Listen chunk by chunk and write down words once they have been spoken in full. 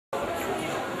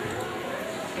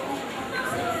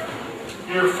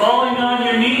You're falling on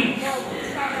your knees.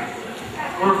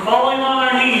 We're falling on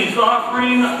our knees,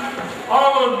 offering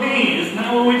all of me. Isn't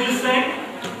that what we just sang?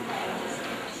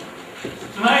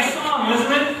 It's a nice song,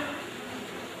 isn't it?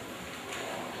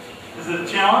 Is it a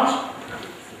challenge?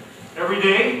 Every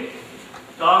day?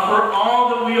 To offer all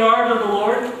that we are to the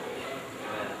Lord?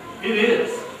 It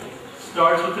is.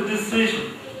 Starts with a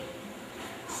decision.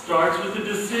 Starts with a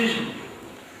decision.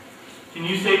 Can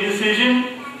you say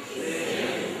decision?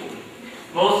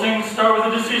 Most things start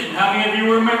with a decision. How many of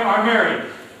you are married?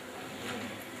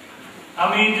 How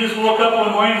many just woke up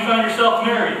one morning and found yourself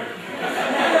married?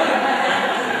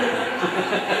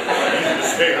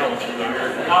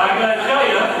 I gotta tell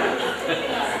you,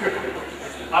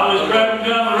 I was driving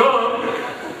down the road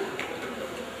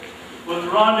with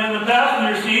Rhonda in the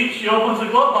passenger seat. She opens the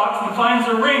glove box and finds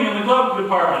a ring in the glove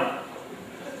compartment.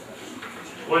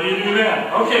 What do you do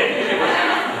then? Okay.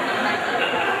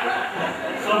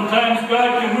 Sometimes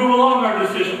God can move along our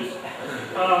decisions.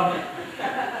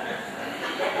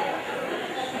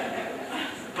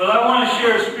 But I want to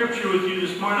share a scripture with you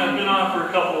this morning. I've been on for a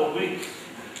couple of weeks.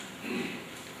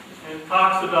 And it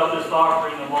talks about this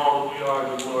offering of all that we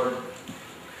are to the Lord.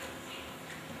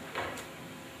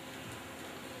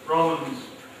 Romans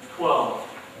 12,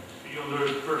 beginning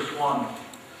with verse 1.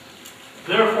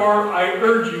 Therefore, I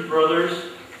urge you, brothers,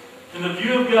 in the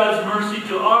view of God's mercy,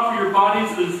 to offer your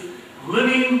bodies as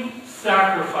living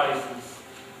sacrifices,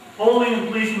 holy and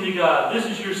pleasing to God. This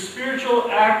is your spiritual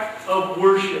act of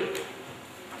worship.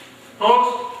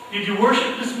 Folks, did you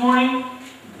worship this morning?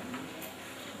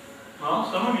 Well,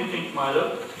 some of you think you might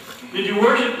have. Did you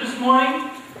worship this morning?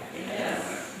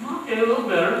 Yes. Okay, a little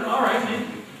better. All right,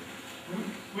 maybe.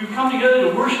 We've come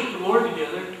together to worship the Lord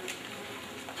together.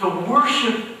 To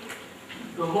worship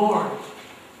the Lord.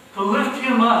 To lift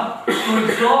Him up. To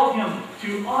exalt Him.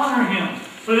 To honor Him.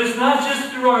 But it's not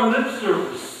just through our lip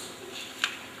service.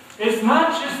 It's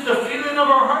not just the feeling of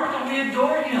our heart that we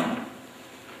adore Him.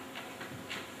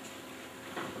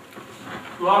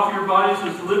 To offer your bodies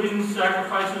as living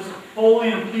sacrifices,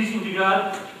 holy and pleasing to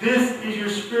God. This is your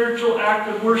spiritual act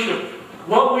of worship.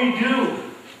 What we do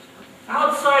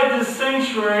outside this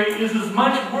sanctuary is as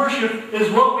much worship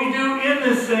as what we do in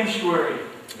this sanctuary.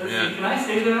 Let's see, can I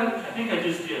say that? I think I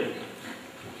just did.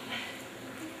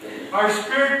 Our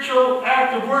spiritual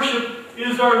act of worship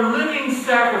is our living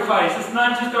sacrifice. It's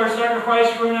not just our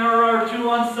sacrifice for an hour or two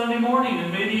on Sunday morning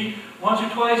and maybe once or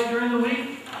twice during the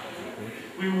week.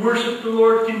 We worship the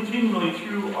Lord continually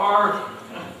through our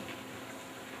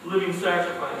living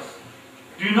sacrifice.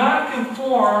 Do not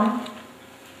conform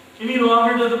any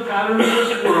longer to the pattern of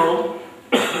this world.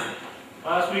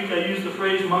 Last week I used the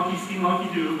phrase monkey see,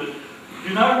 monkey do, but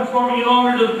do not conform any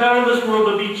longer to the pattern of this world,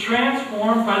 but be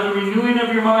transformed by the renewing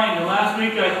of your mind. And last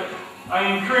week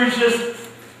I encouraged us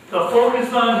to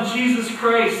focus on Jesus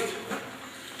Christ.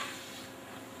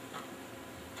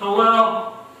 To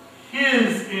allow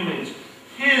His image,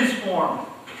 His form,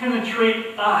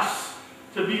 penetrate us,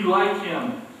 to be like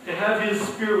Him, to have His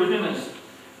Spirit within us.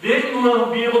 Then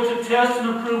we'll be able to test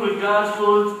and approve what God's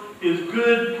will is,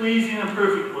 good, pleasing, and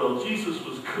perfect will. Jesus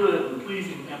was good and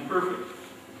pleasing and perfect.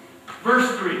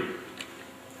 Verse 3.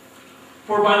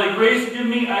 For by the grace given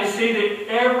me, I say to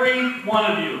every one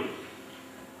of you.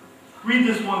 Read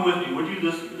this one with me. Would you,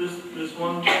 this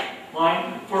one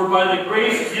line? For by the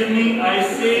grace given me, I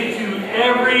say to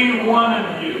every one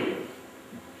of you.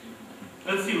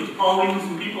 Let's see, was Paul leading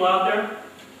some people out there?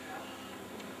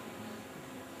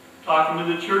 Talking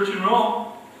to the church in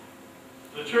Rome.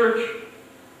 The church.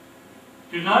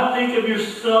 Do not think of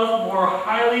yourself more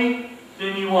highly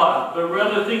than you ought, but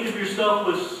rather think of yourself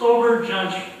with sober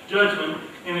judgment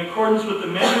in accordance with the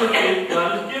measure of faith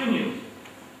God has given you.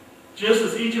 Just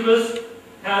as each of us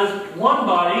has one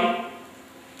body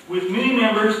with many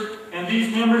members, and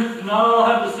these members do not all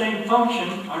have the same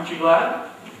function, aren't you glad?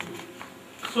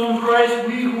 So in Christ,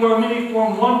 we who are many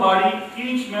form one body,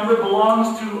 each member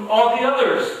belongs to all the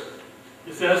others.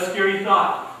 Is that a scary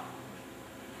thought?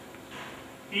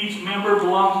 Each member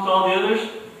belongs to all the others.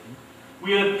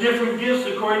 We have different gifts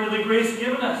according to the grace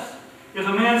given us. If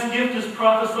a man's gift is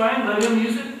prophesying, let him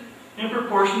use it in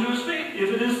proportion to his faith.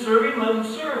 If it is serving, let him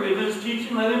serve. If it is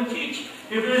teaching, let him teach.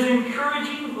 If it is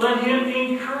encouraging, let him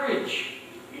encourage.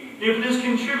 If it is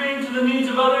contributing to the needs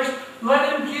of others,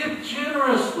 let him give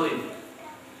generously.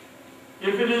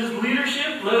 If it is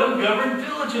leadership, let him govern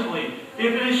diligently.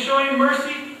 If it is showing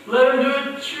mercy, let him do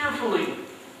it cheerfully.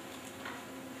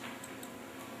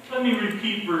 Let me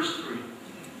repeat verse 3.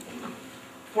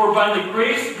 For by the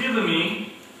grace given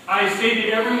me, I say to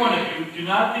every one of you, do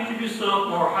not think of yourself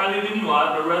more highly than you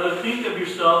ought, but rather think of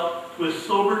yourself with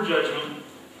sober judgment,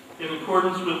 in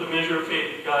accordance with the measure of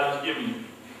faith God has given you.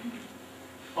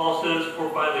 Paul says, for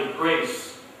by the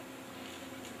grace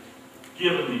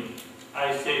given me,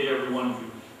 I say to every one of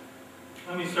you.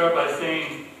 Let me start by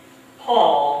saying,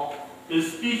 Paul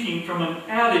is speaking from an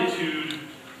attitude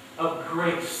of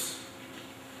grace.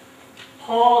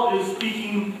 Paul is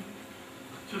speaking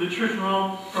to the church in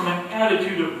Rome from an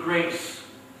attitude of grace.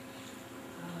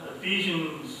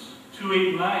 Ephesians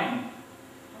 2:8-9.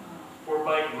 For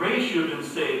by grace you have been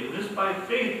saved, and this by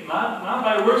faith, not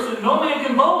by works that no man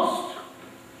can boast.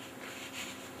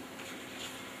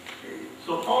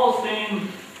 So Paul's saying,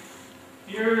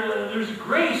 here, there's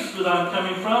grace that I'm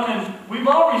coming from, and we've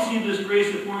all received this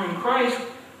grace if we're in Christ.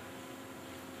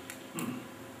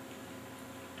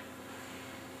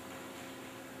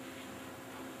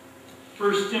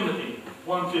 1 Timothy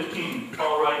 1:15,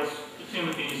 Paul writes to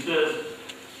Timothy, he says,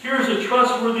 here's a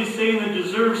trustworthy saying that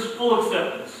deserves full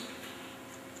acceptance.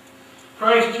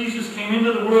 Christ Jesus came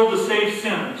into the world to save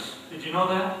sinners. Did you know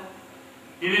that?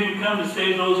 He didn't come to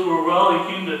save those who were well.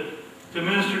 He came to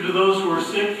minister to those who were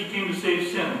sick. He came to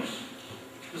save sinners.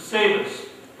 To save us.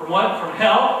 From what? From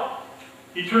hell,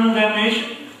 eternal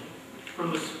damnation,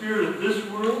 from the spirit of this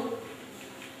world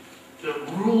that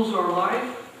rules our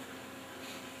life.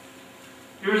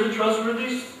 Here's a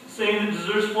trustworthy saying that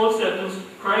deserves full acceptance.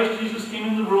 Christ Jesus came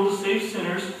into the world to save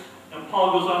sinners. And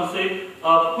Paul goes on to say,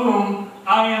 of whom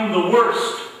I am the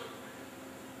worst.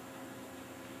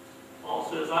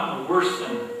 Paul says, I'm the worst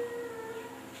sinner.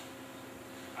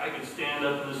 I could stand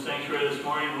up in this sanctuary this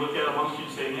morning and look out amongst you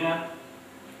and say, man,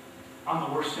 I'm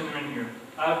the worst sinner in here.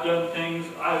 I've done things,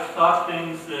 I've thought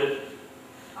things that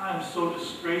I'm so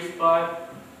disgraced by.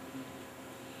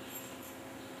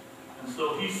 And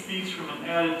so he speaks from an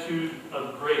attitude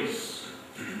of grace.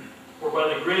 For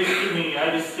by the grace given me, I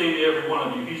just say to every one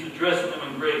of you. He's addressing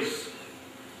them in grace.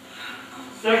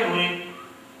 Secondly,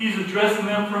 he's addressing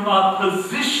them from a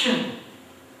position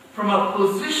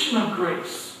of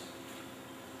grace.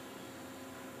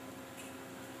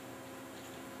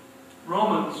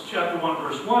 Romans chapter 1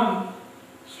 verse 1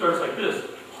 starts like this.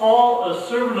 Paul, a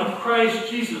servant of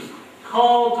Christ Jesus,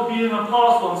 called to be an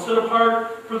apostle and set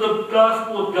apart for the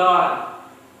gospel of God.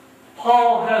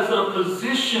 Paul has a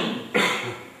position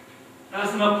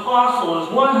as an apostle,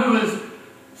 as one who has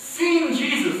seen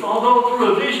Jesus, although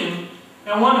through a vision,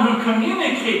 and one who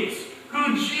communicates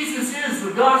who Jesus is,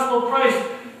 the gospel of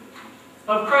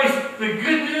Christ, the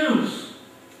good news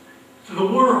to the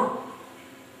world.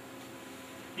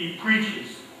 He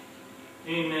preaches.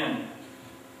 Amen.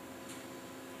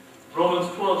 Romans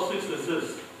 12:6 says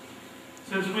this.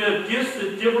 Since we have gifts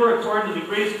that differ according to the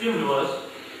grace given to us.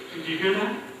 Did you hear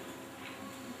that?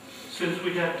 Since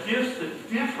we have gifts that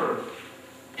differ.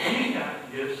 We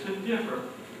have gifts that differ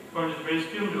according to the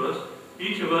grace given to us.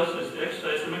 Each of us is to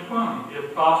exercise them in quantity. We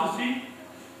have prophecy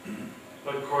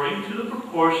according to the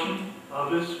proportion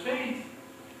of his faith.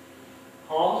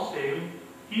 Paul's saying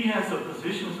he has a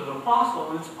position as an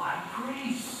apostle, and it's by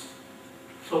grace.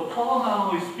 So Paul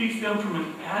not only speaks to them from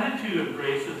an attitude of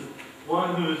grace as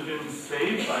one who has been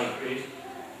saved by grace,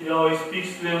 he always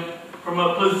speaks to them from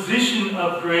a position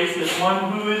of grace as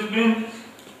one who has been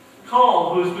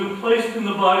called, who has been placed in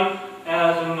the body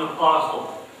as an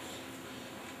apostle.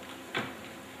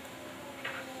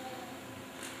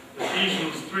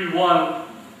 Ephesians 3:1,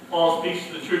 Paul speaks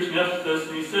to the church in Ephesus,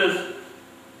 and he says,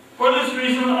 for this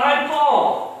reason I,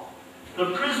 Paul,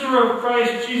 the prisoner of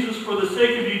Christ Jesus, for the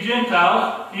sake of you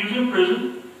Gentiles, he was in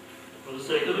prison for the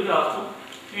sake of the gospel,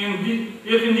 and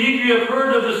if indeed you have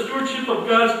heard of the stewardship of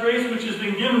God's grace which has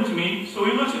been given to me. So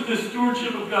he looks at this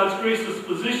stewardship of God's grace, this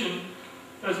position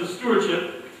as a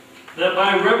stewardship, that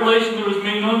by revelation there was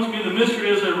made known to me the mystery,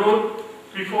 as I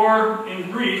wrote before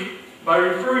in brief. By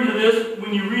referring to this,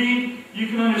 when you read, you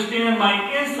can understand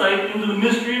my insight into the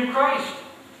mystery of Christ,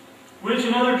 which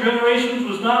in other generations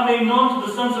was not made known to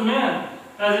the sons of men,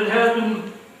 as it has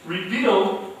been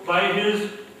revealed by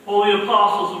his holy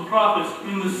apostles and prophets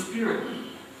in the Spirit.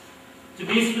 To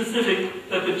be specific,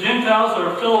 that the Gentiles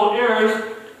are fellow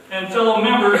heirs and fellow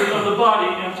members of the body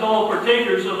and fellow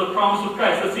partakers of the promise of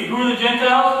Christ. Let's see, who are the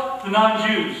Gentiles? The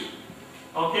non-Jews.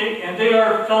 Okay? And they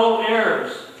are fellow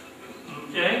heirs.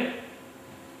 Okay?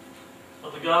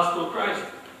 Of the gospel of Christ.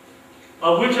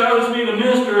 Of which I was made a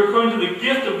minister according to the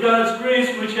gift of God's grace,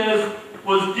 which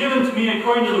was given to me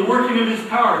according to the working of his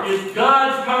power. It's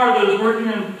God's power that is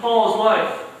working in Paul's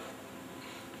life.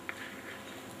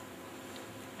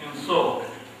 And so,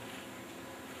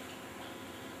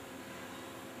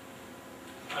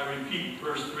 I repeat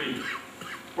verse 3.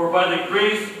 For by the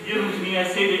grace given to me, I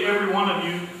say to every one of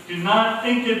you, do not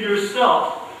think of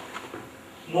yourself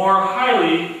more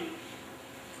highly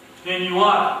than you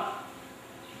ought.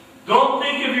 Don't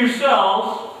think of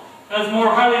yourselves as more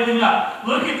highly than you ought.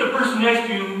 Look at the person next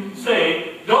to you and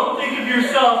say, don't think of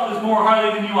yourself as more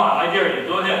highly than you ought. I dare you.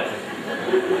 Go ahead.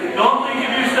 Don't think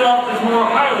of yourself as more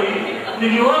highly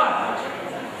than you ought.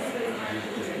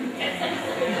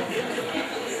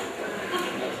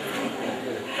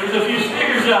 There's a few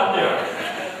stickers out there.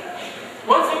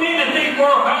 What's it mean to think more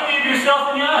highly of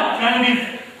yourself than you ought? Kind of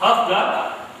be puffed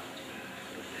up?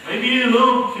 Maybe a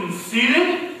little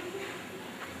conceited?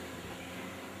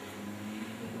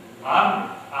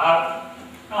 I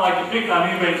don't like to pick on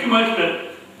anybody too much,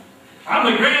 but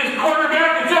I'm the greatest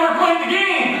quarterback that's ever played the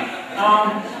game.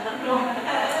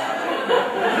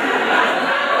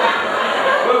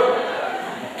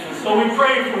 So we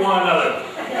pray for one another.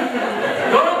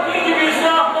 Don't think of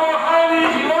yourself more highly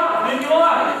than you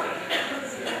ought.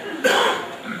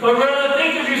 But rather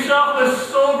think of yourself with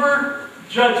sober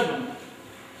judgment.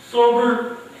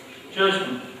 Sober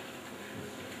judgment.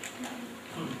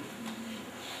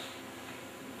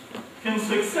 Can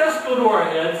success go to our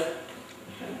heads?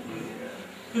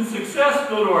 Can success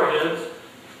go to our heads?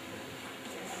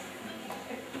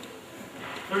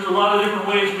 There's a lot of different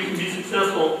ways we can be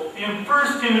successful. In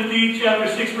 1 Timothy chapter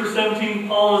 6, verse 17,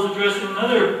 Paul is addressing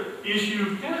another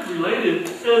issue kind of related. It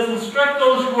says, instruct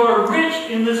those who are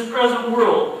rich in this present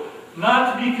world,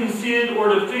 not to be conceited or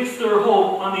to fix their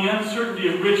hope on the uncertainty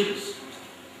of riches.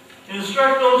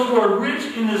 Instruct those who are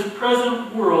rich in this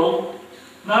present world,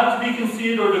 not to be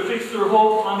conceited or to fix their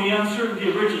hope on the uncertainty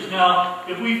of riches. Now,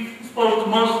 if we spoke to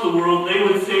most of the world, they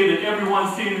would say that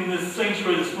everyone sitting in this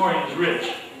sanctuary this morning is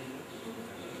rich.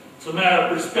 It's a matter of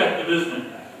perspective, isn't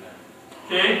it?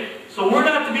 Okay? So we're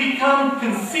not to become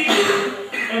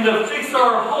conceited and to fix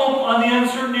our hope on the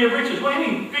uncertainty of riches. What do you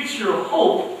mean, fix your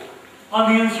hope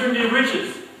on the uncertainty of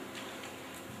riches?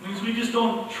 It means we just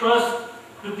don't trust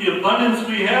that the abundance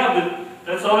we have,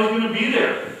 that's always going to be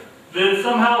there. That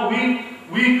somehow we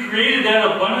created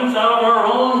that abundance out of our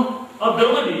own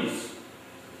abilities.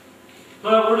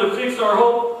 But we're to fix our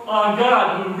hope on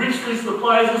God, who richly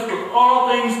supplies us with all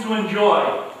things to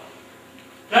enjoy.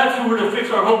 That's who we're to fix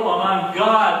our hope on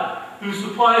God, who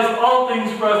supplies all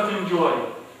things for us to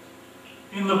enjoy.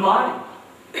 In the body.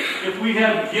 If we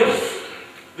have gifts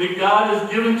that God has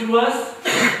given to us,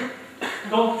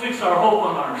 don't fix our hope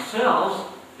on ourselves.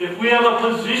 If we have a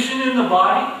position in the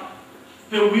body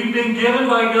that we've been given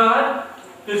by God,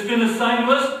 that's been assigned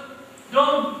to us,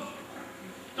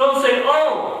 don't say,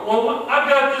 oh, well, I've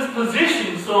got this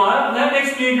position, so that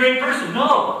makes me a great person.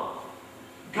 No.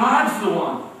 God's the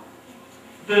one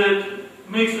that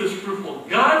makes us fruitful.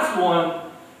 God's the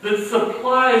one that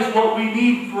supplies what we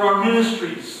need for our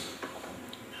ministries.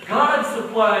 God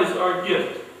supplies our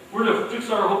gift. We're to fix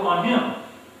our hope on Him.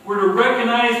 We're to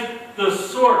recognize the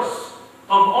source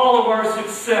of all of our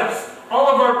success, all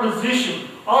of our position,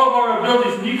 all of our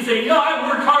abilities. And you can say, I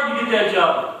worked hard to get that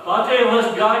job. But I'll tell you,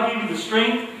 unless God gave you the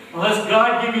strength, unless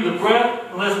God gave you the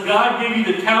breath, unless God gave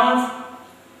you the talents,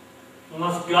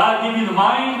 unless God gave you the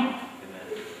mind,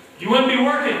 you wouldn't be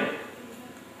working.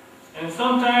 And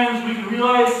sometimes we can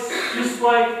realize, just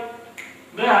like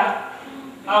that,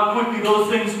 how quickly those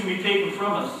things can be taken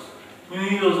from us. When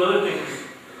any of those other things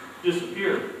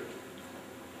disappear.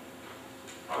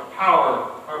 Our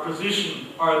power, our position,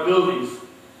 our abilities,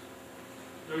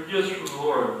 they're gifts from the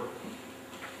Lord.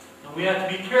 And we have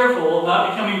to be careful of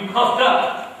not becoming puffed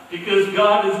up because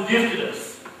God has gifted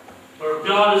us, or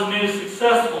God has made us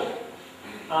successful.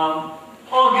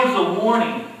 Paul gives a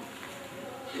warning.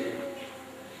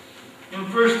 In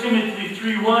 1 Timothy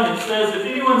 3:1, it says, if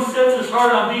anyone sets his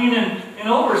heart on being an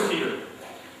overseer,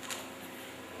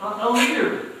 a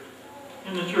leader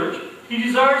in the church, he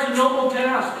desires a noble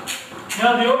task.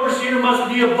 Now the overseer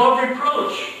must be above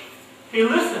reproach. Hey,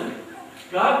 listen,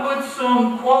 God put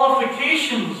some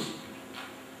qualifications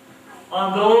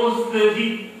on those that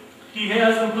He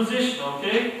has in position,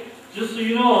 okay? Just so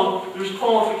you know, there's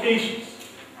qualifications.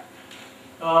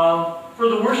 For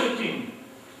the worship team,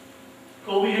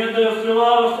 Colby had to fill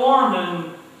out a form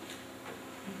and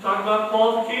talk about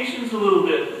qualifications a little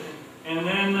bit. And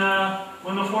then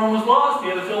when the form was lost, he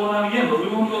had to fill it out again, but we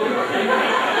won't go there, okay?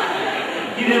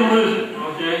 He didn't lose it,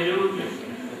 okay? It was good.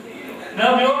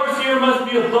 Now the overseer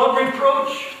must be above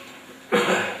reproach,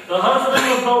 the husband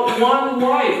of but one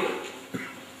wife.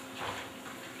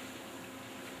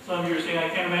 Some of you are saying, I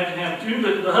can't imagine having two,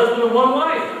 but the husband of one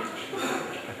wife.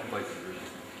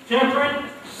 Temperate,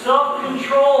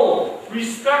 self-controlled,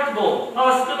 respectable,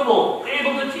 hospitable,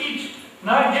 able to teach,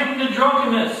 not given to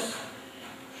drunkenness,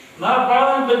 not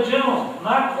violent but gentle,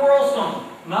 not quarrelsome,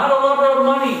 not a lover of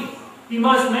money. He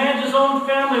must manage his own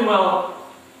family well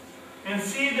and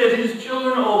see that his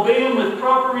children obey him with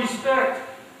proper respect.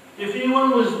 If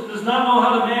anyone does not know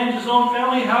how to manage his own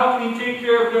family, how can he take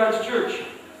care of God's church?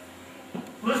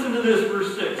 Listen to this,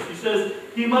 verse 6. He says,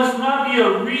 he must not be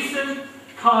a recent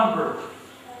convert.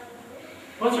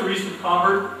 What's a recent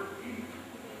convert?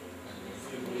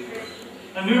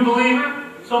 A new believer?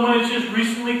 Someone who's just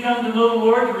recently come to know the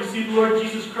Lord, to receive the Lord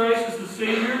Jesus Christ as the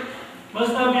Savior?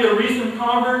 Must not be a recent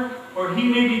convert, or he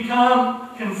may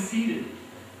become conceited.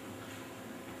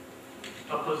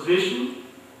 A position,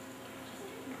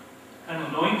 an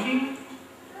anointing,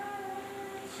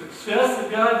 success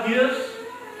that God gives,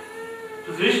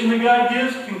 position that God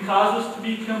gives can cause us to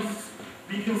be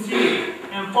conceited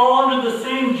and fall under the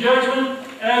same judgment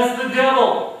as the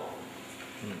devil.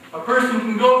 A person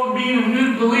can go from being a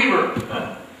new believer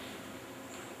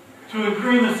to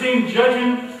incurring the same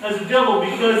judgment as the devil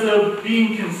because of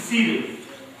being conceited,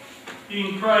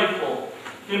 being prideful.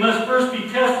 They must first be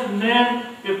tested, and then,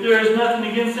 if there is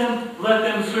nothing against them, let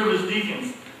them serve as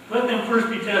deacons. Let them first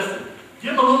be tested.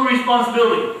 Give them a little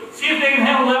responsibility. See if they can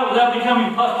handle that without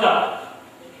becoming puffed up.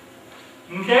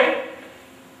 Okay?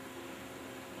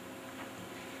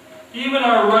 Even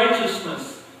our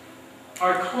righteousness,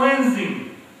 our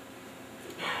cleansing,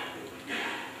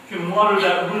 can water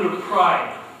that root of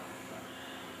pride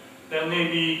that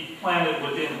may be planted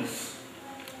within us.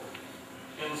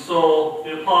 And so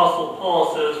the Apostle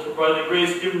Paul says, for by the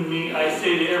grace given me, I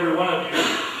say to every one of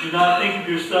you, do not think of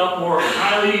yourself more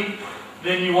highly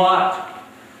than you ought.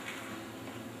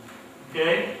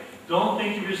 Okay? Don't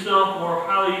think of yourself more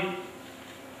highly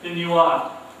than you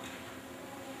ought.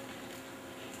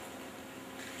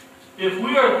 If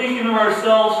we are thinking of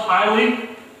ourselves highly,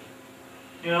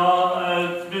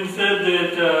 it's been said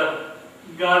that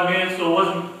God made it so it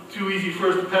wasn't too easy for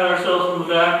us to pat ourselves on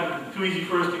the back and too easy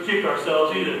for us to kick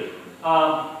ourselves either.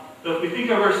 But if we think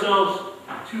of ourselves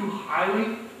too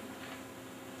highly,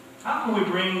 how can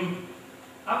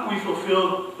we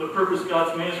fulfill the purpose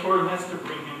God's made us for, and that's to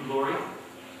bring Him glory,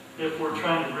 if we're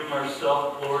trying to bring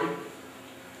ourselves glory?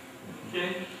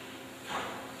 Okay?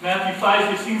 Matthew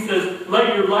 5:16 says,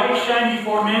 let your light shine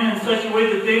before men in such a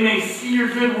way that they may see your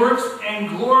good works and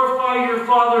glorify your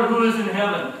Father who is in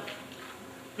heaven.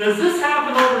 Does this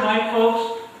happen overnight,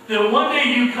 folks? That one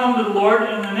day you come to the Lord,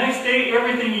 and the next day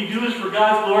everything you do is for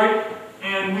God's glory,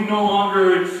 and we no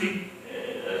longer seek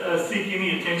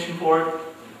any attention for it?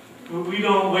 We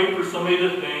don't wait for somebody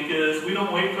to thank us. We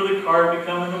don't wait for the card to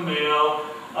come in the mail.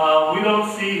 We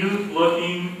don't see who's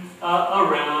looking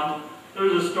around.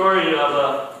 There's a story of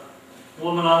a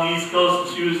woman on the East Coast,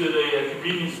 and she was at a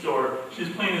convenience store. She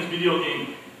was playing this video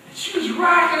game, and she was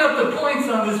racking up the points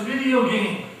on this video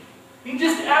game. He's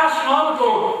just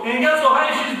astronomical. And he got so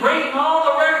high, she's breaking all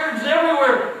the records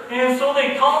everywhere. And so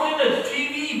they called in a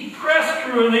TV press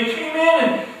crew, and they came in,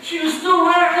 and she was still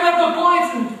racking up the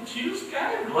points. And she was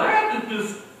kind of glad that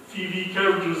this TV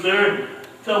coverage was there.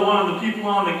 Until one of the people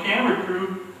on the camera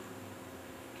crew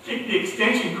kicked the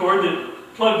extension cord that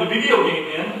plugged the video game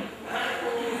in.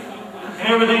 And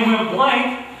everything went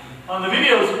blank on the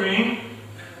video screen.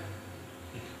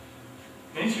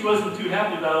 Then she wasn't too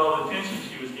happy about all the attention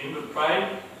she was getting, but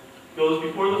pride goes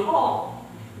before the fall.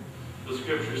 The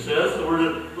scripture says that we're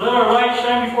to let our light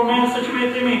shine before men in such a way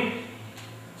that they may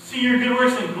see your good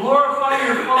works and glorify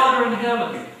your Father in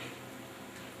heaven.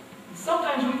 And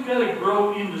sometimes we've got to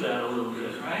grow into that a little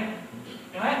bit, right?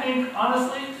 And I think,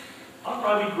 honestly, I'll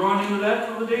probably be growing into that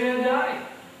till the day I die.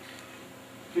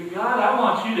 To God, I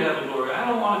want you to have the glory. I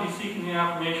don't want to be seeking the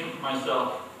affirmation for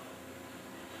myself.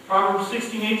 Proverbs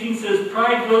 16:18 says,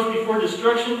 pride goes before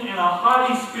destruction, and a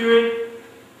haughty spirit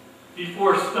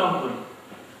before stumbling.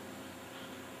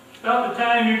 About the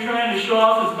time you're trying to show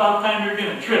off, it's about the time you're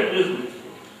going to trip, isn't it?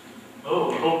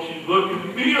 Oh, I hope she's looking at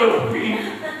the video screen.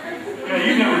 Yeah,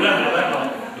 you've never done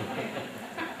that,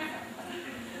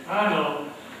 I know.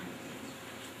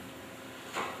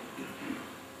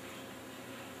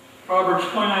 Proverbs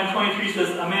 29:23 says,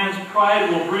 a man's pride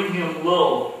will bring him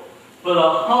low, but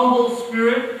a humble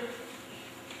spirit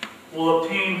will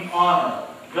obtain honor.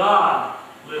 God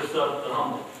lifts up the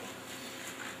humble.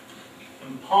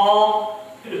 And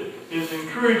Paul is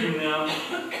encouraging them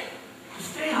to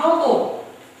stay humble.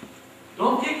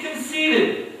 Don't get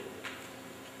conceited,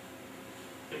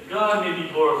 that God may be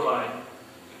glorified.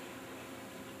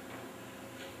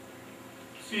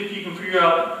 See if you can figure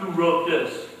out who wrote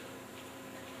this.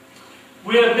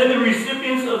 We have been the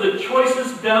recipients of the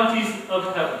choicest bounties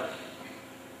of heaven.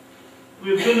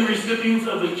 We have been the recipients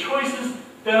of the choicest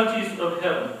bounties of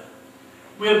heaven.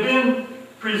 We have been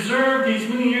preserved these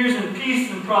many years in peace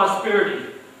and prosperity.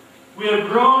 We have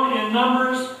grown in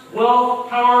numbers, wealth,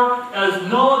 power, as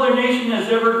no other nation has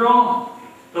ever grown.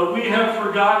 But we have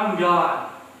forgotten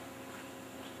God.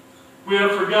 We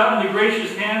have forgotten the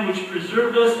gracious hand which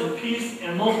preserved us in peace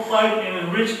and multiplied and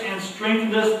enriched and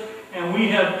strengthened us, and we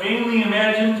have vainly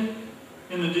imagined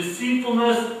in the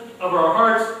deceitfulness of our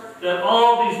hearts that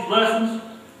all these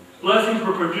blessings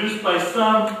were produced by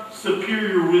some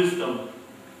superior wisdom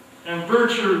and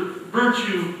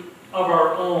virtue of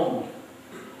our own.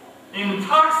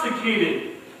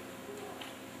 Intoxicated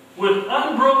with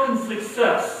unbroken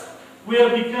success, we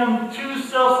have become too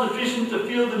self-sufficient to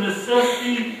feel the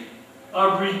necessity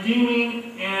of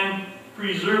redeeming and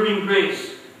preserving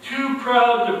grace. Too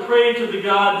proud to pray to the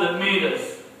God that made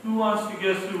us. Who wants to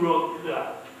guess who wrote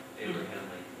that? Abraham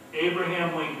Lincoln.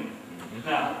 Abraham Lincoln.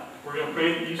 Now, we're going to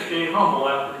pray that you stay humble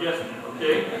after guessing it,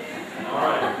 okay? All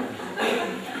right.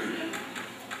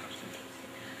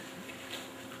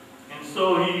 And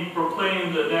so he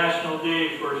proclaimed the National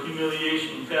Day for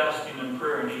Humiliation, Fasting, and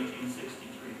Prayer in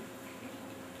 1863.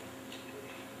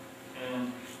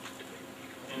 And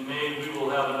in May, we will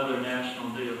have another National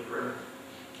Day of Prayer.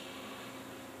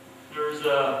 There's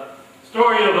a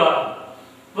story of a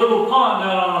little pond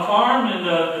down on a farm, and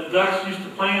the ducks used to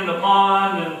play in the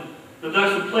pond, and the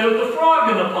ducks would play with the frog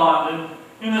in the pond. And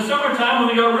in the summertime, when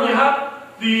they got really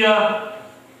hot, the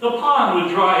pond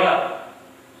would dry up.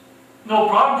 No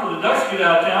problem for the ducks to get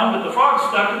out of town, but the frog's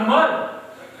stuck in the mud.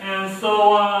 And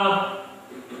so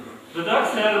the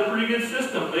ducks had a pretty good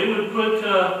system. They would put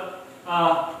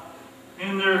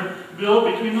in their bill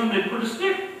between them, they'd put a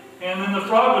stick, and then the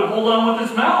frog would hold on with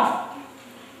his mouth.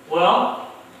 Well,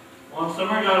 one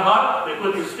summer it got hot, they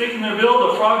put their stick in their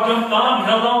bill, the frog jumped on and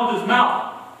held on with his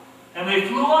mouth. And they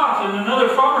flew off, and another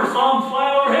farmer saw them fly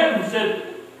overhead and said,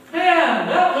 "Man,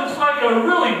 that looks like a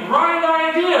really bright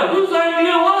idea. Whose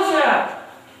idea was that?"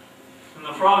 And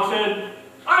the frog said,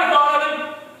 "I thought of it."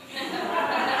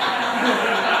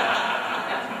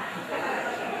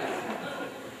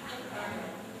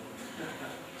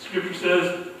 Scripture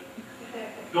says,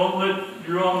 don't let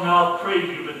your own mouth praise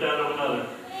you, but that of another.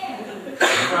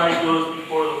 Pride goes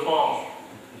before the fall.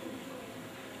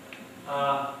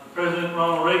 President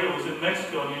Ronald Reagan was in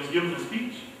Mexico and he was giving a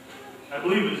speech. I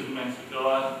believe it was in Mexico.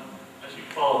 I should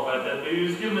qualify that. But he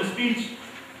was giving a speech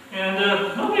and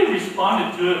nobody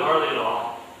responded to it hardly at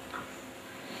all.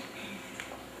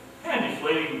 Kind of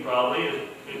deflating probably if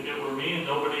it were me and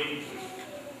nobody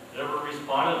ever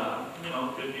responded.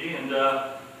 Could be.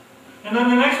 And then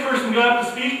the next person got up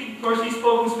to speak. Of course, he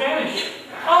spoke in Spanish.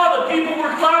 Oh, the people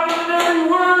were clapping at every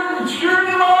word and cheering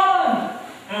him on.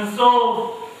 And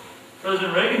so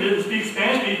President Reagan didn't speak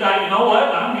Spanish, but he thought, you know what?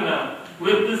 I'm going to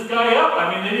lift this guy up. I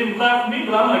mean, they didn't clap for me,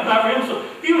 but I'm going to clap for him. So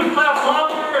he would clap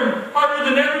louder and harder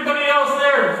than everybody else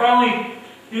there. And finally,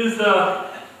 his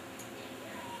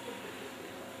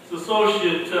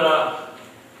associate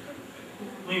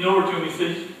leaned over to him and he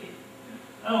said,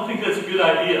 "I don't think that's a good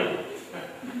idea."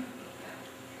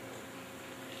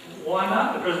 "Why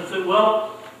not?" The president said,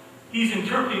 "Well, he's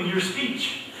interpreting your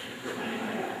speech."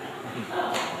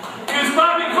 He was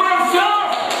clapping for himself,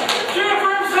 cheering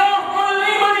for himself more than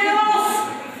anybody else.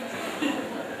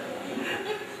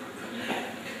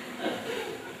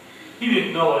 He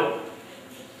didn't know it,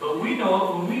 but we know it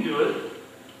when we do it.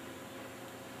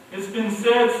 It's been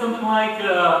said something like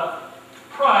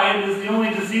pride is the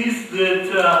only disease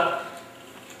that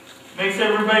makes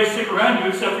everybody sick around you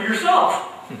except for yourself.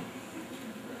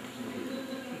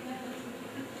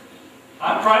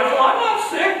 I'm prideful, I'm not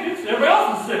sick. Everybody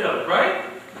else is sick of it, right?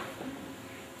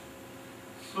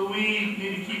 So we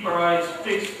need to keep our eyes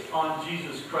fixed on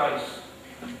Jesus Christ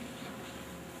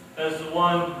as the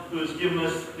one who has given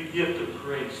us the gift of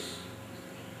grace,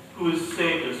 who has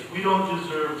saved us. We don't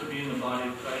deserve to be in the body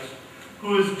of Christ,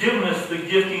 who has given us the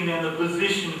gifting and the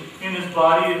position in His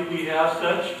body if we have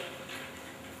such,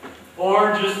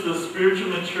 or just the spiritual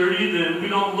maturity that we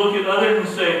don't look at others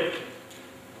and say,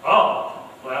 "Oh,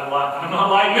 well, I'm not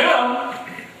like them,"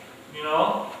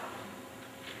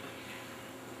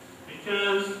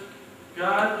 because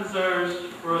God desires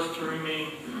for us to remain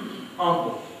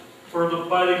humble.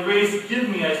 By the grace give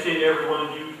me, I say to every one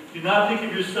of you, do not think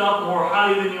of yourself more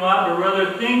highly than you ought, but rather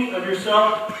think of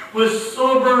yourself with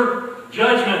sober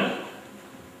judgment.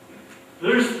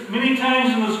 There's many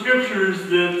times in the Scriptures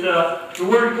that the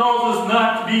Word calls us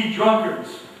not to be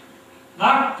drunkards,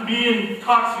 not to be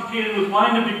intoxicated with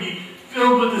wine, to be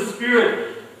filled with the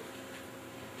Spirit,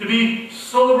 to be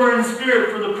sober in spirit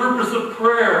for the purpose of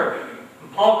prayer.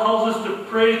 And Paul calls us to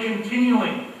pray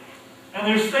continually. And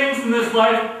there's things in this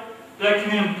life that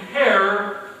can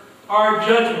impair our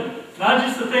judgment. Not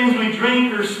just the things we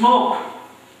drink or smoke,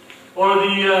 or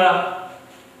the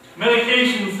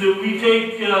medications that we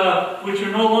take which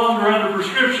are no longer under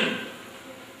prescription,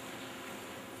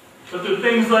 but the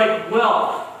things like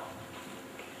wealth,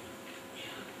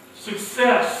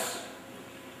 success,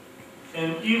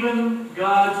 and even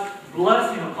God's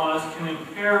blessing upon us can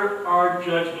impair our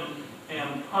judgment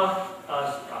and puff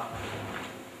us up.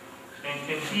 And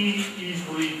can He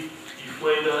easily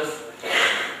deflate us?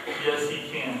 Yes, He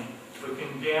can. But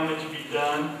can damage be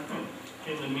done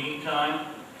in the meantime?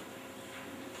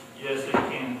 Yes, it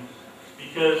can.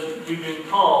 Because we've been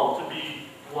called to be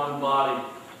one body.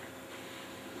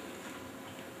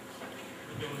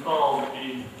 We've been called to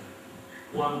be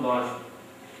one body.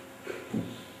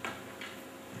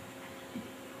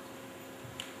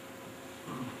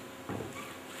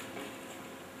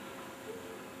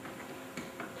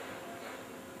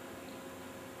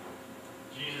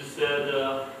 Jesus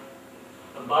said,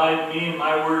 abide in me and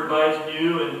my word abides in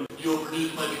you, and you'll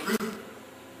produce much fruit.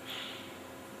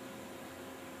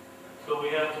 So we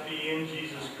have to be in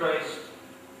Jesus Christ.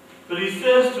 But He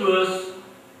says to us,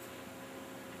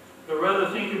 but rather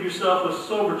think of yourself with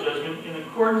sober judgment in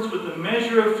accordance with the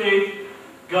measure of faith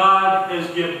God has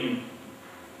given you.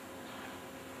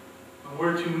 And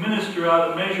we're to minister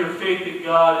out the measure of faith that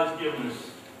God has given us.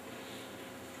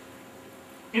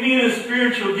 Any of the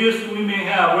spiritual gifts that we may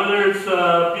have, whether it's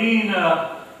being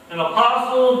an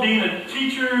apostle, being a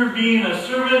teacher, being a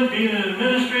servant, being an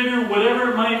administrator,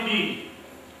 whatever it might be,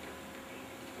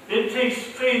 it takes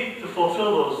faith to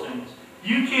fulfill those things.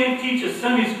 You can't teach a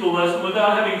Sunday school lesson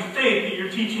without having faith that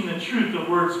you're teaching the truth of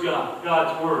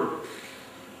God's Word.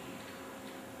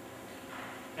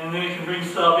 And then it can bring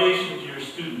salvation to your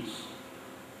students.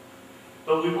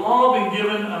 But we've all been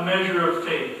given a measure of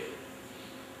faith.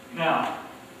 Now,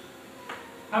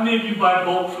 how many of you buy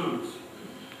bulk foods?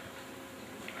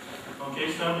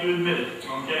 Okay, some of you admit it.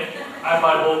 Okay, I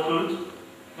buy bulk foods.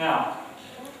 Now,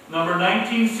 number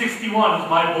 1961 is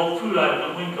my bulk food item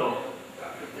at Winco.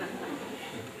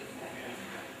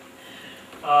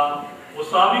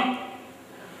 Wasabi.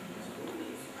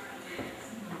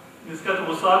 It's got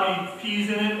the wasabi peas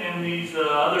in it and these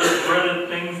other breaded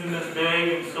things in this bag.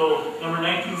 And so number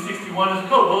 1961 is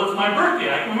code. Well, it's my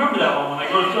birthday. I can remember that one when I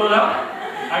go to fill it out.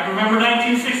 I can remember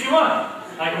 1961.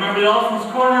 I can remember the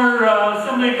Elephant's Corner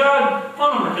Assembly of God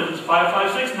phone number because it's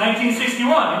 556-1961. You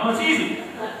know, it's easy.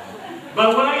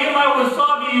 But when I get my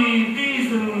wasabi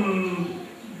peas and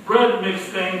bread mix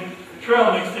thing,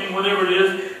 trail mix thing, whatever it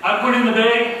is, I put it in the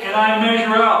bag and I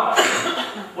measure out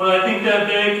what I think that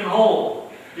bag can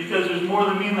hold. Because there's more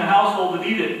than me in the household that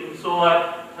eat it. And so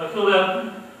I fill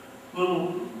that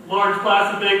little large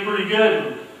plastic bag pretty good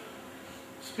and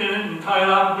spin it and tie it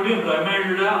off and put it in, but I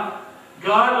measure it out.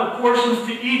 God apportions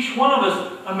to each one of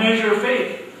us a measure of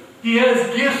faith. He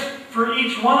has gifts for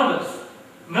each one of us.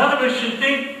 None of us should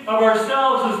think of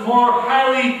ourselves as more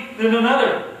highly than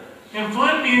another. In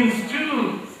Philippians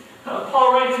 2,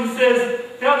 Paul writes and says,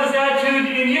 have this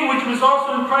attitude in you which was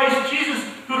also in Christ Jesus,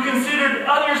 who considered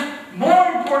others more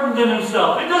important than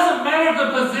himself. It doesn't matter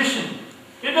the position.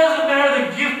 It doesn't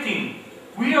matter the gifting.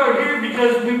 We are here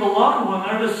because we belong to one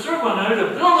another, to serve one another,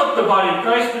 to build up the body of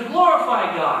Christ, to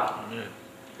glorify God. Amen.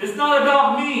 It's not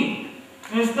about me,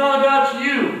 and it's not about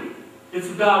you. It's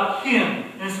about Him,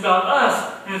 and it's about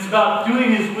us, and it's about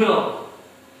doing His will.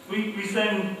 We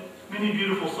sang many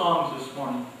beautiful songs this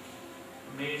morning.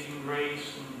 Amazing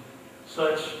Grace and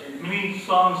such. Many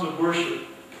songs of worship.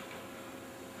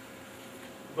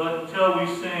 But until we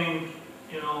sing,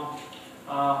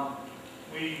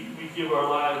 we give our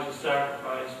lives a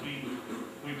sacrifice.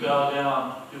 We bow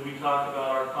down. Do we talk about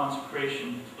our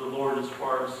consecration to the Lord as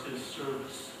far as His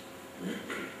service?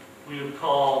 We've been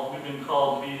called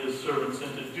to be His servants,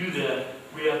 and to do that,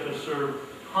 we have to serve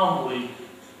humbly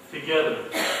together,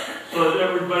 so that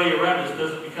everybody around us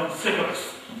doesn't become sick of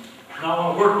us, not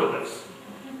want to work with us,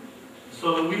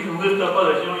 so that we can lift up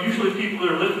others. Usually people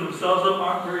that are lifting themselves up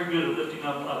aren't very good at lifting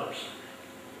up others,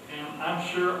 and I'm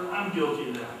sure I'm guilty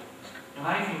of that, and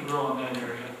I can grow in that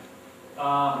area.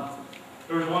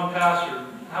 There was one pastor.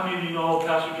 How many of you know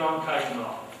Pastor John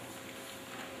Kuykendall?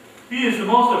 He is the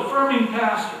most affirming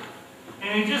pastor.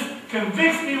 And he just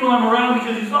convicts me when I'm around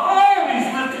because he's always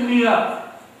lifting me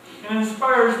up. And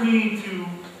inspires me to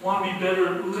want to be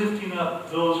better at lifting up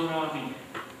those around me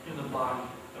in the body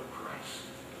of Christ.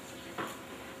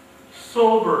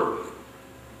 Sober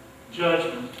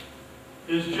judgment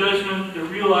is judgment that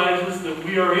realizes that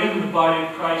we are in the body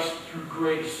of Christ through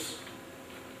grace.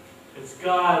 It's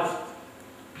God's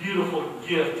beautiful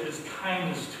gift, His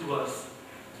kindness to us,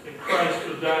 that Christ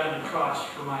would die on the cross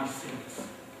for my sins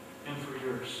and for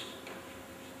yours.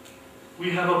 We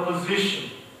have a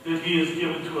position that He has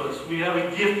given to us. We have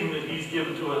a gifting that He's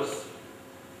given to us.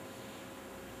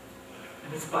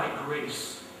 And it's by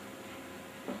grace.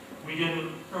 We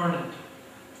didn't earn it.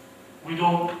 We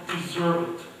don't deserve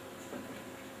it.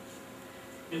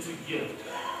 It's a gift.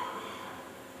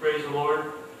 Praise the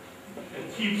Lord.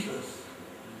 It keeps us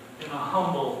in a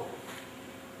humble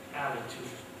attitude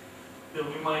that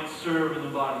we might serve in the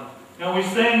body. Now we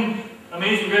sang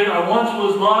Amazing Grace, I once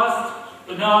was lost,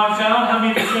 but now I'm found. How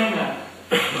many of you sang that?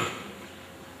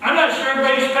 I'm not sure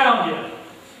everybody's found yet.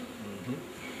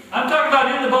 I'm talking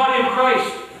about in the body of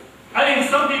Christ. I think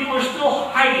some people are still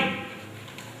hiding.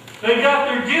 They got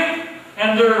their gift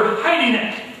and they're hiding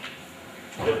it.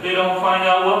 If they don't find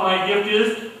out what my gift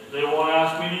is, they won't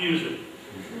ask me to use it.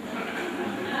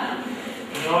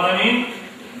 You know what I mean?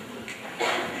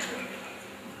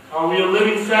 Are we a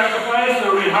living sacrifice, or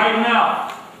are we hiding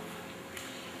out?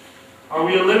 Are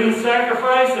we a living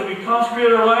sacrifice that we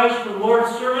consecrate our lives for the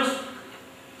Lord's service?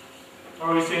 Or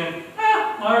are we saying,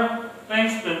 Lord,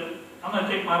 thanks, but I'm going to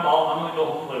take my ball and I'm going to go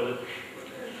home and live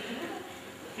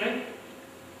it. Okay?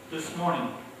 This morning,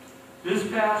 this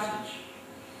passage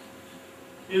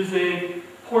is a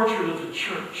portrait of the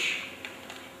church.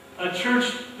 A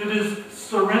church that is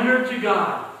surrendered to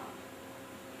God.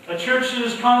 A church that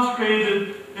is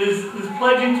consecrated, is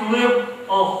pledging to live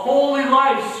a holy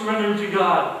life surrendered to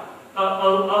God.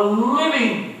 A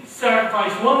living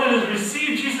sacrifice. One that has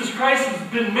received Jesus Christ,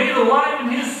 has been made alive in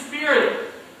His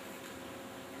Spirit.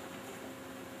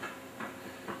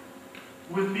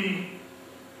 With the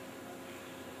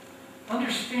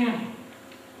understanding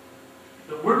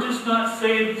that we're just not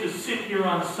saved to sit here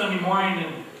on Sunday morning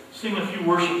and sing a few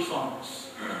worship songs.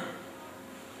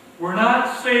 We're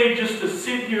not saved just to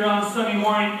sit here on Sunday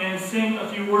morning and sing a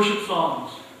few worship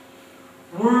songs.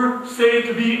 We're saved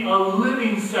to be a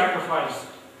living sacrifice.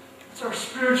 It's our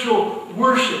spiritual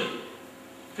worship.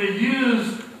 To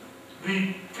use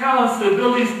the talents, the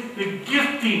abilities, the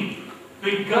gifting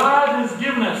that God has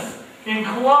given us in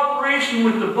cooperation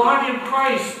with the body of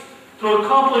Christ to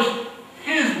accomplish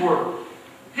His work,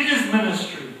 His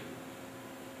ministry,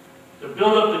 to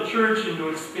build up the church and to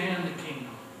expand the kingdom.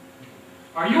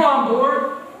 Are you on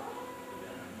board?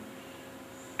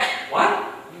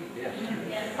 What? Yes.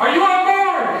 Are you on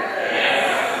board?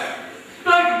 Yes.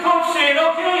 Like the coach saying,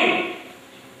 okay,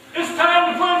 it's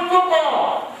time to play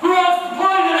football. Who wants to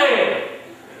play today?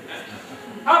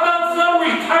 How about some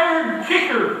retired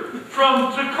kicker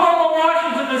from Tacoma,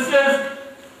 Washington that says,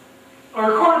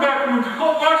 or a quarterback from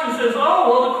Tacoma, Washington says, oh,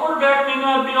 well, the quarterback may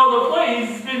not be able to play.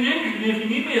 He's been injured. And if you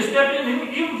need me to step in,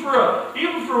 even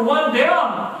for one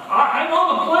down, I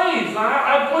know the plays.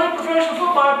 I played professional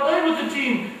football. I played with the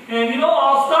team. And,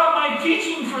 I'll stop my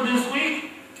teaching for this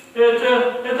week at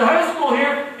the high school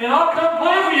here, and I'll come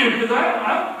play for you because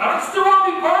I still want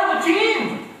to be part of the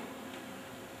team.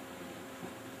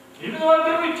 Even though I've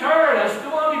been retired, I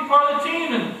still want to be part of the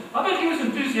team. And I bet he was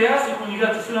enthusiastic when you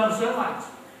got to sit on the sidelines.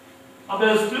 I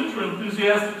bet his students were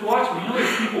enthusiastic to watch me.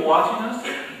 There's people watching us?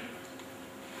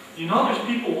 There's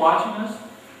people watching us?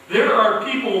 There are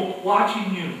people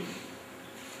watching you.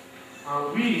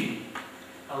 Are we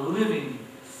a living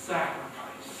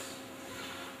sacrifice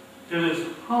that is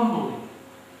humbly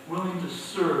willing to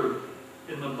serve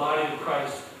in the body of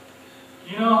Christ?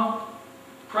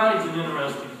 Pride's an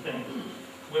interesting thing.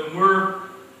 When we're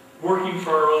working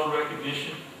for our own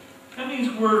recognition, that means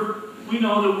we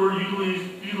know that we're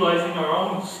utilizing our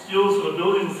own skills and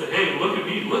abilities and say, hey, look at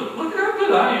me, look at how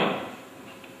good I am.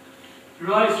 Do you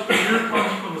realize fear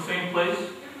comes from the same place?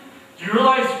 Do you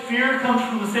realize fear comes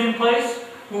from the same place?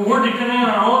 When we're dependent on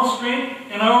our own strength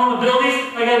and our own abilities,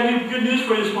 I got good news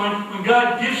for you this morning. When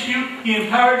God gives you, He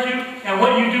empowers you, and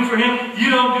what you do for Him,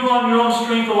 you don't do on your own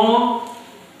strength alone.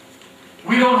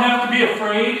 We don't have to be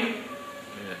afraid.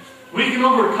 We can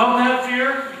overcome that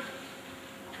fear.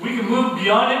 We can move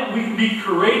beyond it. We can be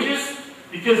courageous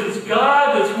because it's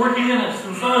God that's working in us.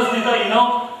 And some of us think that,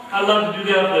 I'd love to do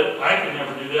that, but I can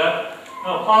never do that.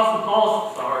 No, Apostle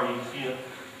Paul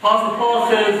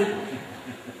says,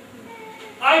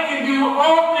 I can do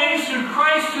all things through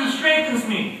Christ who strengthens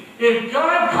me. If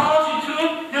God calls you to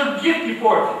it, He'll gift you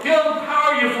for it. He'll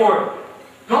empower you for it.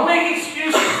 Don't make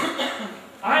excuses.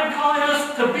 I'm calling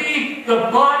us to be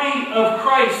the body of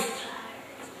Christ.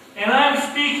 And I'm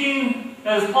speaking,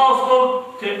 as Paul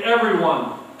spoke, to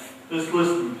everyone that's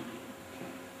listening.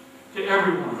 To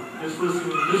everyone that's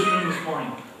listening in this room this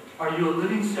morning. Are you a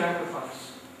living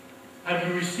sacrifice? Have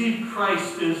you received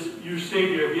Christ as your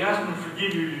Savior? Have you asked Him to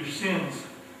forgive you your sins?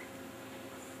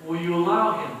 Will you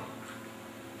allow Him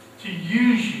to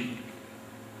use you?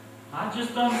 Not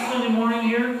just on Sunday morning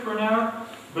here for an hour,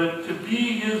 but to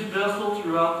be His vessel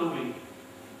throughout the week.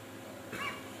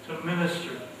 To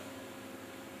minister.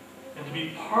 And to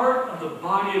be part of the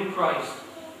body of Christ.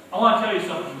 I want to tell you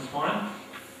something this morning.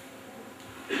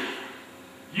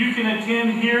 You can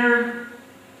attend here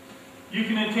You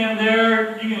can attend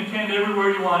there, you can attend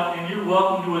everywhere you want, and you're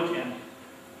welcome to attend.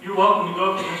 You're welcome to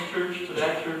go from this church to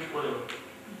that church, whatever.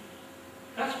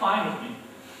 That's fine with me.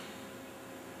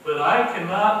 But I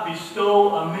cannot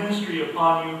bestow a ministry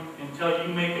upon you until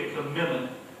you make a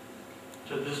commitment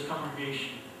to this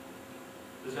congregation.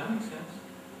 Does that make sense?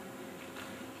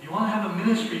 If you want to have a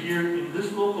ministry here in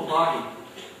this local body,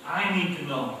 I need to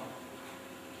know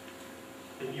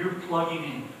that you're plugging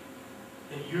in,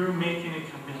 that you're making a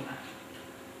commitment.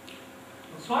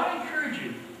 And so I encourage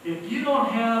you, if you don't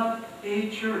have a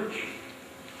church,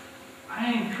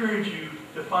 I encourage you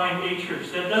to find a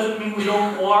church. That doesn't mean we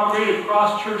don't cooperate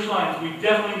across church lines. We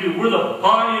definitely do. We're the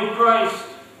body of Christ.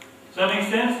 Does that make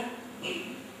sense?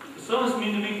 But some of us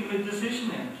need to make a decision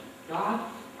there. God,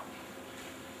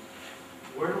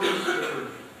 where do I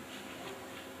serve?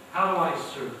 How do I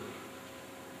serve?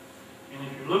 And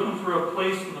if you're looking for a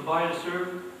place in the body to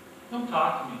serve, don't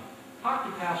talk to me. Talk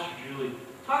to Pastor Julie.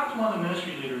 Talk to one of the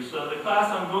ministry leaders. The class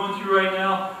I'm going through right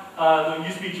now, that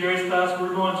used to be Jerry's class,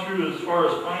 we're going through as far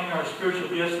as finding our spiritual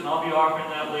gifts, and I'll be offering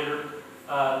that later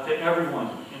to everyone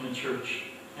in the church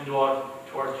and to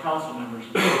our council members,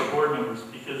 and to our board members,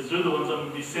 because they're the ones I'm going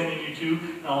to be sending you to,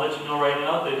 and I'll let you know right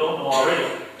now if they don't know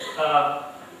already.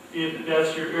 If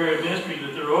that's your area of ministry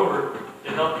that they're over,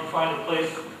 to help you find a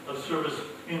place of service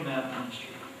in that ministry.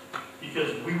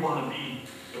 Because we want to be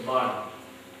the body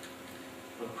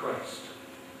of Christ.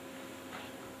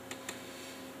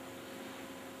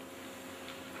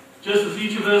 Just as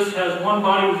each of us has one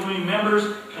body with many members,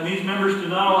 and these members do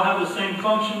not all have the same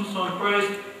functions, so in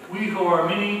Christ, we who are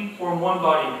many form one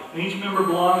body, and each member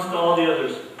belongs to all the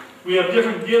others. We have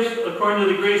different gifts according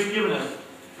to the grace given us.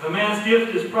 If a man's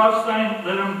gift is prophesying,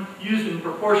 let him use it in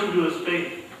proportion to his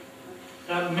faith.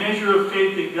 That measure of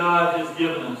faith that God has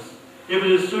given us. If it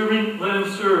is serving, let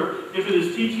him serve. If it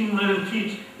is teaching, let him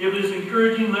teach. If it is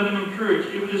encouraging, let him encourage.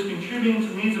 If it is contributing to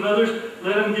the needs of others,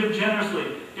 let him give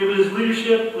generously. If it is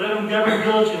leadership, let him govern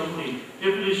diligently.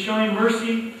 If it is showing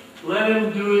mercy, let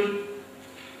him do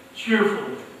it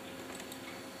cheerfully.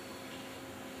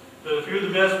 But if you're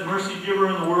the best mercy giver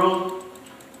in the world,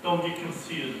 don't get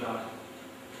conceited about it.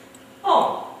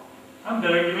 Oh, I'm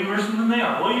better at giving mercy than they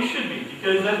are. Well, you should be,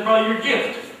 because that's probably your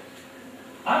gift.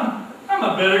 I'm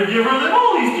a better giver than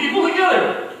all these people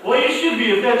together. Well, you should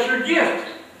be if that's your gift.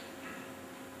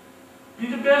 Be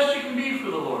the best you can be for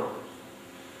the Lord.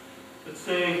 But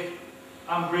say,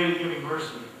 I'm great at giving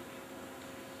mercy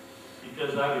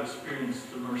because I've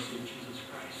experienced the mercy of Jesus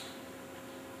Christ.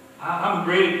 I'm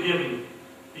great at giving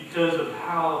because of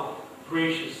how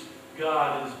gracious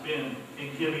God has been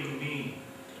in giving me.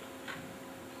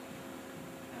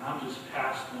 And I'm just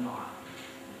passing it on.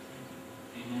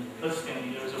 Amen. Let's stand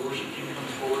together as our worship team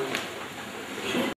comes forward.